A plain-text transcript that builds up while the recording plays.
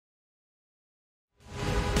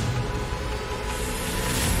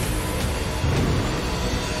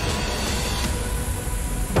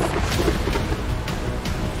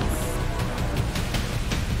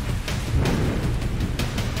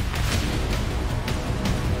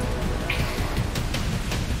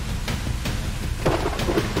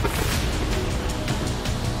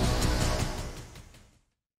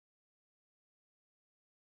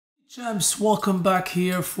Champs, welcome back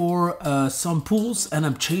here for some pools, and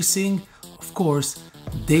I'm chasing, of course,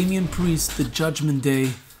 Damian Priest, the Judgment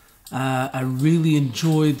Day. I really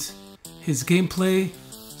enjoyed his gameplay,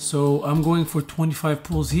 so I'm going for 25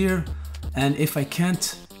 pools here, and if I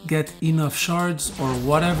can't get enough shards or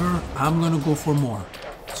whatever, I'm gonna go for more.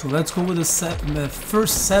 So let's go with the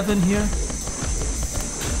first 7 here.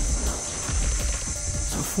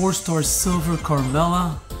 So 4-star silver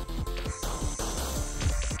Carmella.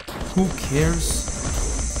 Who cares?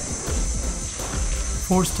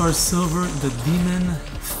 4-star silver, the Demon,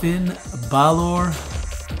 Finn Balor.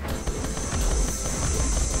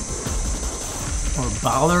 Or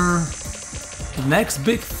Balor. The next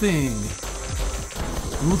big thing.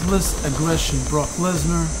 Ruthless Aggression, Brock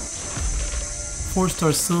Lesnar.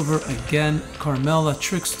 4-star silver again, Carmella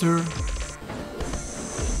Trickster.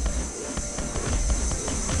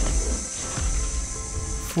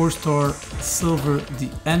 4-star silver, the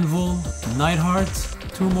Anvil, Neidhart.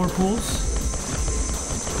 2 more pools.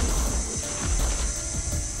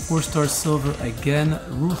 4-star silver again,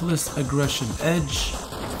 Ruthless Aggression Edge.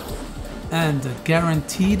 And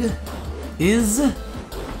guaranteed is...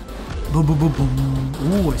 Boom, boom, boom, boom.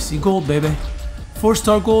 Ooh, I see gold, baby.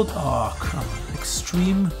 4-star gold. Oh, come on.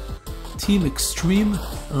 Extreme. Team Extreme.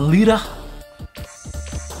 Lita.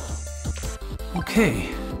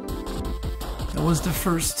 Okay. That was the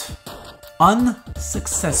first.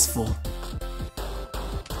 Unsuccessful.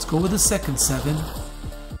 Let's go with the second 7.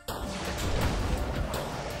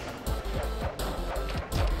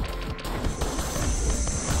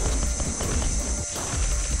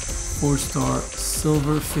 Four-star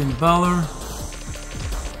silver Finn Balor.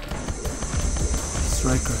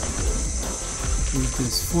 Striker. With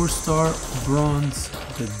this 4-star bronze,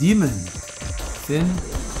 the Demon. Finn.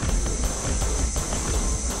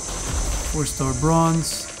 4-star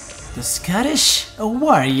bronze, the Scottish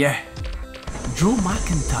Warrior, Drew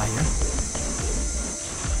McIntyre.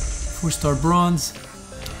 4-star bronze,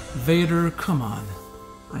 Vader. Come on,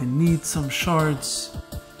 I need some shards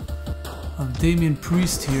of Damian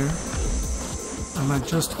Priest here. I'm at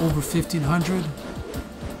just over 1500. I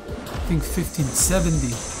think 1570.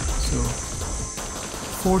 So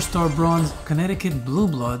 4-star bronze, Connecticut Blue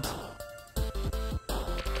Blood.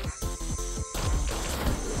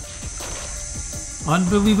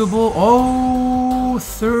 Unbelievable. Oh,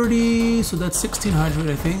 30. So that's 1600,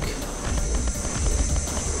 I think.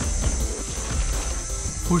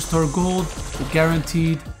 4-star gold, the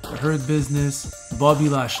guaranteed, the Hurt Business, Bobby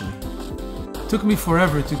Lashley. Took me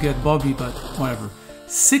forever to get Bobby, but whatever.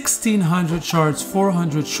 1600 shards,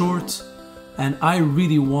 400 short, and I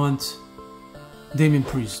really want Damian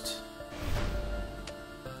Priest.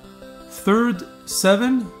 Third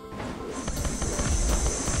 7.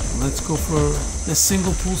 Let's go for the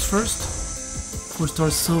single pools first.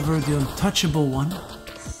 4-star silver, the untouchable one.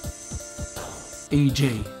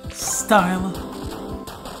 AJ Style.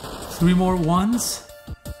 3 more 1s.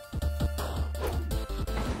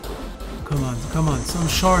 Come on, some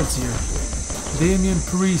shards here. Damian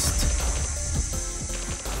Priest.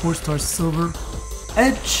 4-star silver.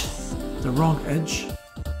 Edge. The wrong Edge.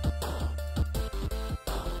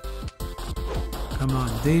 Come on,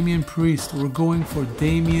 Damian Priest. We're going for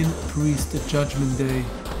Damian Priest, the Judgment Day.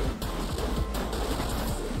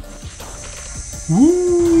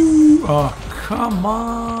 Woo! Oh, come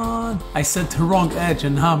on! I said the wrong Edge,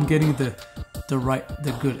 and now I'm getting the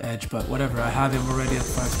good Edge, but whatever. I have him already at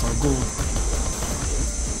 5-star gold.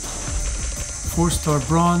 4-star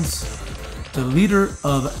bronze, the leader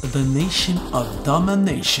of the Nation of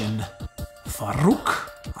Domination, Farouk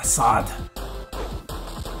Assad.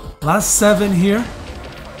 Last 7 here.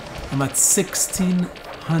 I'm at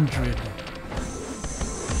 1600.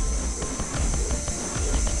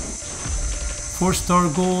 4-star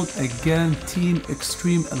gold again, Team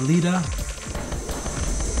Extreme Elita.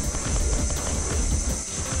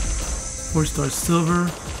 4-star silver,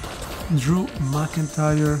 Drew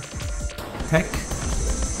McIntyre. Tech.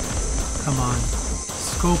 Come on.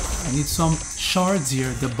 Scope. I need some shards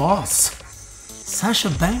here. The Boss. Sasha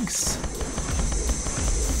Banks.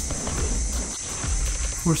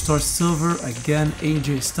 4-star silver, again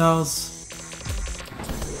AJ Styles.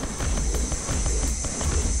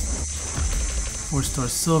 4-star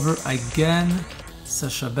silver, again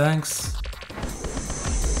Sasha Banks.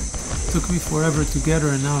 Took me forever to get her,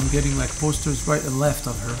 and now I'm getting like posters right and left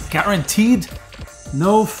of her. Guaranteed?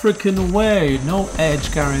 No freaking way. No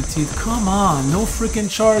Edge guaranteed. Come on, no freaking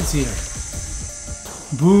shards here.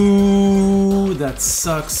 Boo, that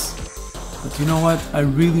sucks. But you know what? I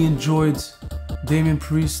really enjoyed Damian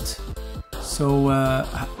Priest, so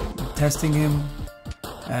testing him,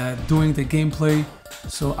 doing the gameplay.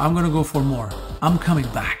 So I'm gonna go for more. I'm coming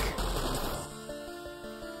back.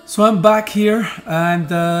 So I'm back here, and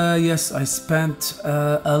yes, I spent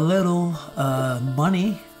a little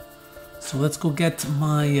money. So let's go get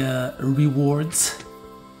my rewards.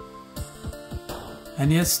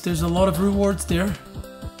 And yes, there's a lot of rewards there.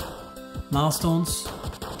 Milestones,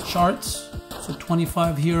 shards. So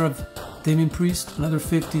 25 here of Damian Priest, another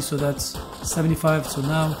 50, so that's 75. So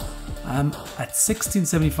now I'm at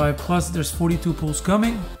 1675, plus there's 42 pulls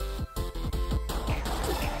coming.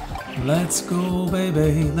 Let's go,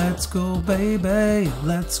 baby, let's go, baby,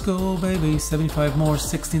 let's go, baby. 75 more,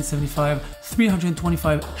 1675,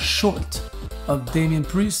 325 short of Damian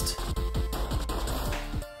Priest.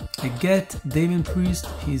 I get Damian Priest,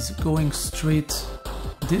 he's going straight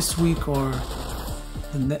this week or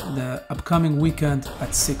the upcoming weekend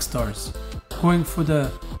at 6 stars. Going for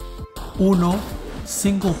the Uno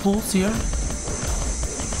single pulls here. Let's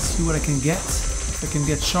see what I can get. If I can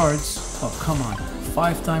get shards. Oh, come on.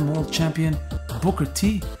 5-time world champion Booker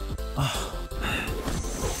T. Oh,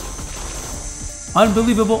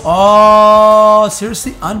 unbelievable. Oh,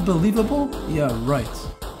 seriously? Unbelievable? Yeah, right.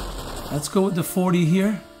 Let's go with the 40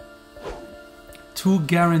 here. 2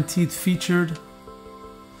 guaranteed featured.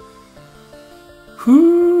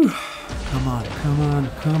 Whew. Come on, come on,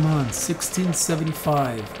 come on.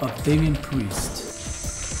 1675 of Damian Priest.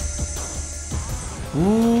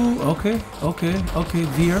 Ooh, okay, okay, okay.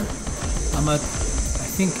 Veer. I'm at, I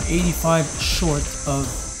think, 85 short of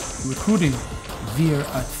recruiting Veer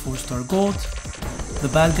at 4-star gold. The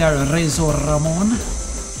bad guy, Razor Ramon.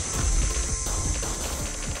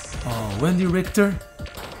 Oh, Wendy Richter.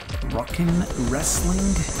 Rockin'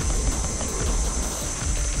 Wrestling.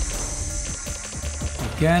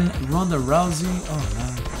 Again, Ronda Rousey. Oh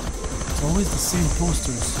man, it's always the same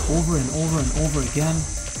posters over and over and over again.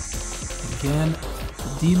 Again,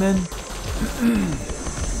 Demon.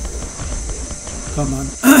 Come on,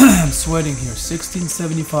 I'm sweating here.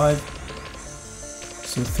 1675.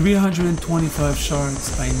 So 325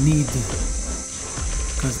 shards I need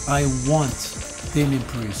because I want Damian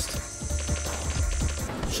Priest.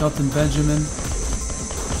 Shelton Benjamin.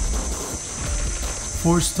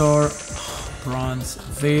 4-star. Bronze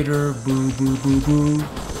Vader, boo boo boo boo.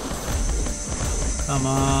 Come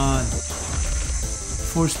on.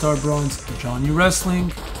 4-star bronze Johnny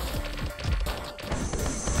Wrestling.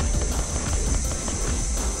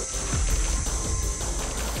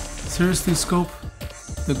 Seriously, Scope,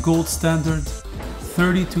 the gold standard.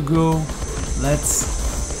 30 to go.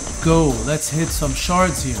 Let's go. Let's hit some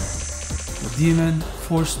shards here. The Demon,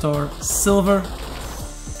 4-star silver.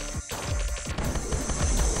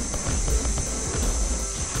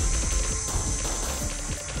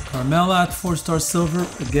 Carmella at 4-star silver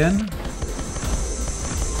again.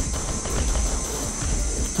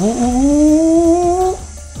 Ooh.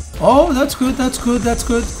 Oh, that's good, that's good, that's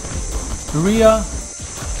good. Rhea.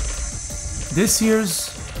 This year's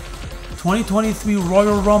 2023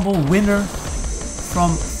 Royal Rumble winner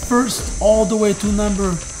from first all the way to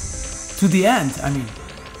the end. I mean,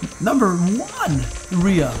 number 1,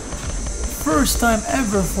 Rhea. First time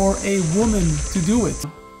ever for a woman to do it.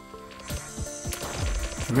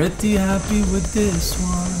 Pretty happy with this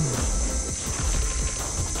one.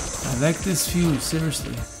 I like this feud,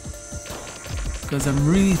 seriously. Because I'm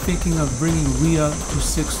really thinking of bringing Rhea to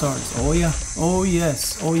 6 stars. Oh yeah, oh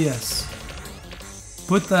yes, oh yes.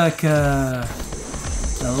 Put like a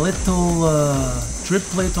little drip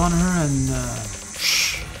plate on her and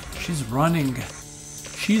she's running.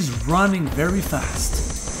 She's running very fast.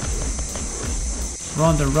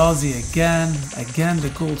 Ronda Rousey again the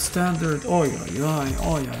gold standard. Oh yeah.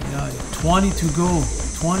 20 to go,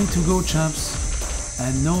 champs,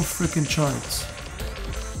 and no freaking charts.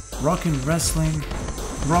 Rock and wrestling,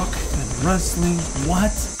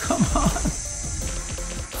 what? Come on.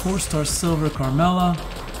 4-star silver Carmella.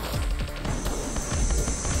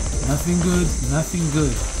 Nothing good.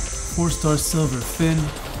 4-star silver Finn.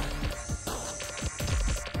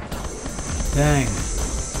 Dang.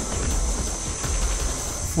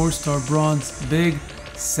 4-star bronze, big,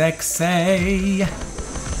 sexy.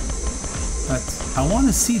 But I want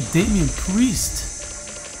to see Damian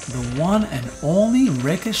Priest, the one and only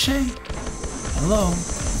Ricochet. Hello,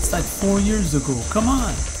 it's like 4 years ago. Come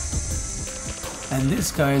on. And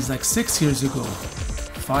this guy is like 6 years ago.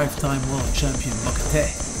 5-time world champion Booker T.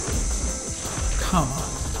 Come on.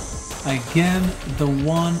 Again, the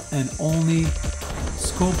one and only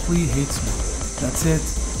Scopely hates me. That's it.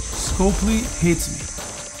 Scopely hates me.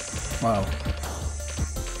 Wow.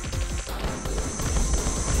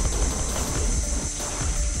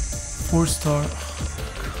 Four-star.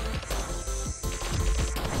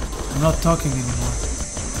 I'm not talking anymore.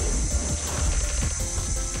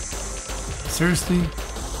 Seriously?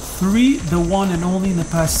 3, the one and only in the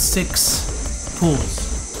past 6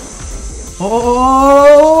 pulls.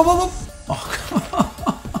 Oh,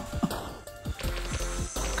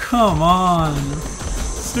 come on.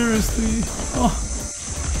 Seriously? Oh.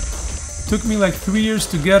 Took me like 3 years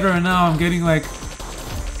to get her, and now I'm getting like,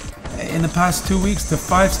 in the past 2 weeks, the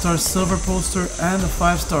 5-star silver poster and the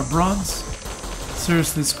 5-star bronze.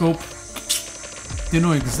 Seriously, Scope, you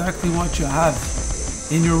know exactly what you have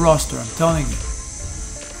in your roster, I'm telling you.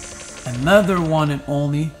 Another one and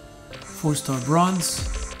only 4-star bronze.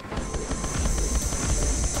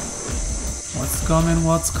 What's coming?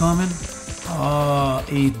 What's coming? A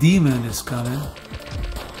demon is coming.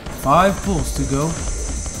 5 pulls to go.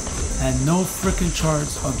 And no freaking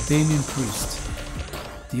shards of Damian Priest.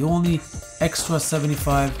 The only extra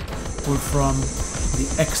 75 were from the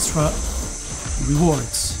extra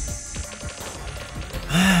rewards.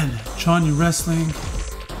 Man, Johnny Wrestling.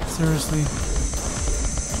 Seriously.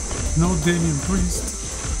 No Damian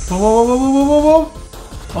Priest. Whoa, whoa, whoa, whoa, whoa, whoa, whoa.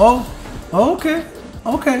 Oh, okay.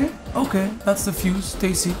 Okay. Okay. That's the fuse.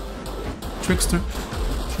 Stacy. Trickster.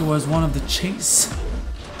 She was one of the chase.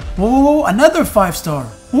 Whoa, whoa, whoa. Another 5-star.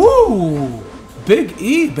 Woo! Big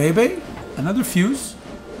E, baby. Another fuse.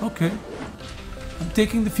 Okay. I'm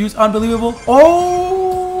taking the fuse. Unbelievable.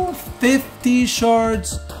 Oh! 50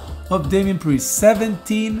 shards of Damian Priest.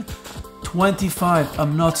 1725.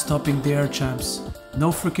 I'm not stopping there, champs.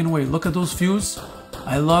 No freaking way. Look at those fuse.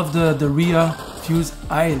 I love the Rhea fuse.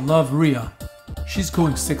 I love Rhea. She's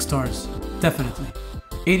going 6 stars. Definitely.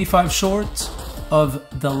 85 short of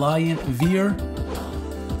the Lion Veer.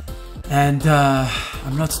 And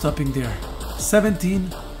I'm not stopping there.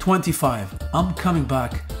 1725. I'm coming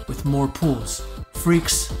back with more pulls.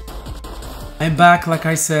 Freaks. I'm back, like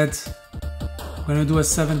I said. I'm gonna do a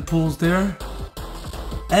 7 pulls there.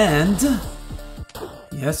 And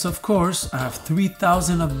yes, of course, I have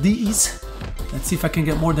 3,000 of these. Let's see if I can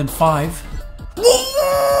get more than 5.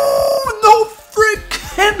 Whoa! No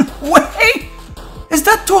freaking way! Is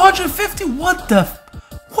that 250? What the?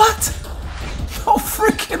 What? No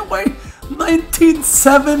freaking way!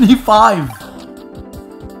 1975!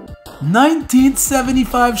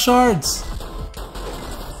 1975 shards!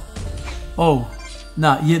 Oh,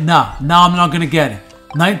 nah, I'm not gonna get it.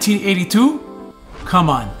 1982? Come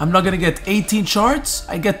on, I'm not gonna get 18 shards?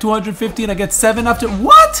 I get 250 and I get 7 after.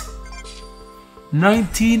 What?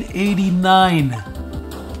 1989.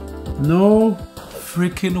 No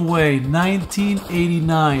freaking way.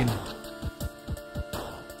 1989.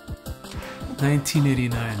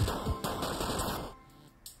 1989.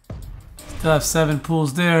 Still have 7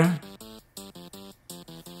 pulls there.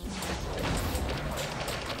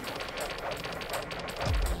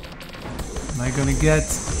 Am I gonna get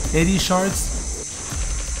 80 shards?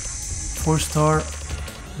 4-star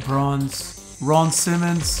bronze. Ron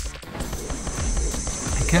Simmons.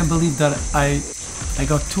 I can't believe that I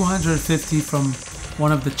got 250 from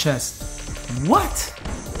one of the chests. What?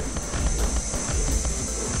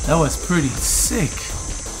 That was pretty sick.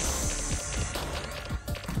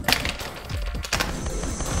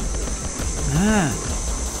 Man.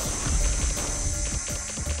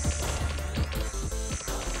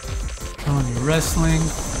 Johnny Wrestling.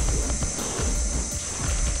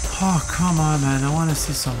 Oh, come on, man. I want to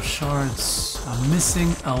see some shards. I'm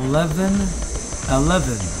missing 11.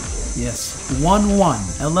 11. Yes.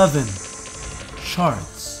 1-1. 11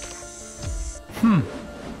 shards.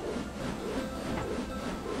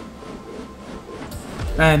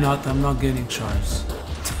 I'm not getting shards.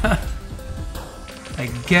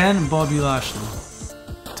 Again, Bobby Lashley.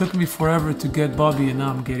 Took me forever to get Bobby, and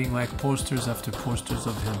now I'm getting like posters after posters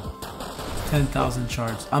of him. 10,000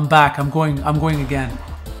 shards. I'm back. I'm going again.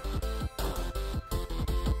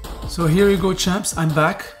 So here you go, champs. I'm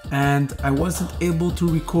back, and I wasn't able to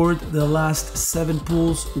record the last 7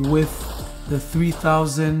 pulls with the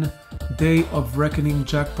 3,000 Day of Reckoning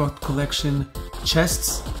Jackpot Collection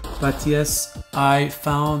chests. But yes, I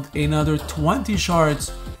found another 20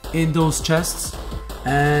 shards in those chests.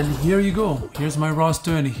 And here you go. Here's my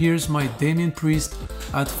roster, and here's my Damian Priest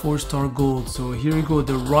at 4-star gold. So here you go.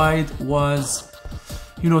 The ride was,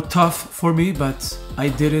 tough for me, but I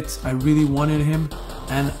did it. I really wanted him,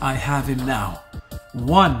 and I have him now.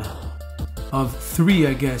 1 of 3,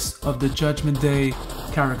 I guess, of the Judgment Day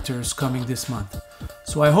characters coming this month.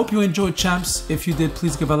 So I hope you enjoyed, champs. If you did,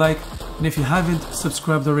 please give a like. And if you haven't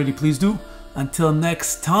subscribed already, please do. Until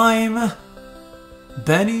next time,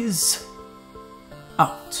 Benny's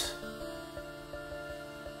out.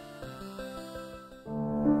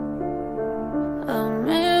 A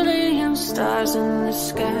million stars in the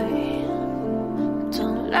sky.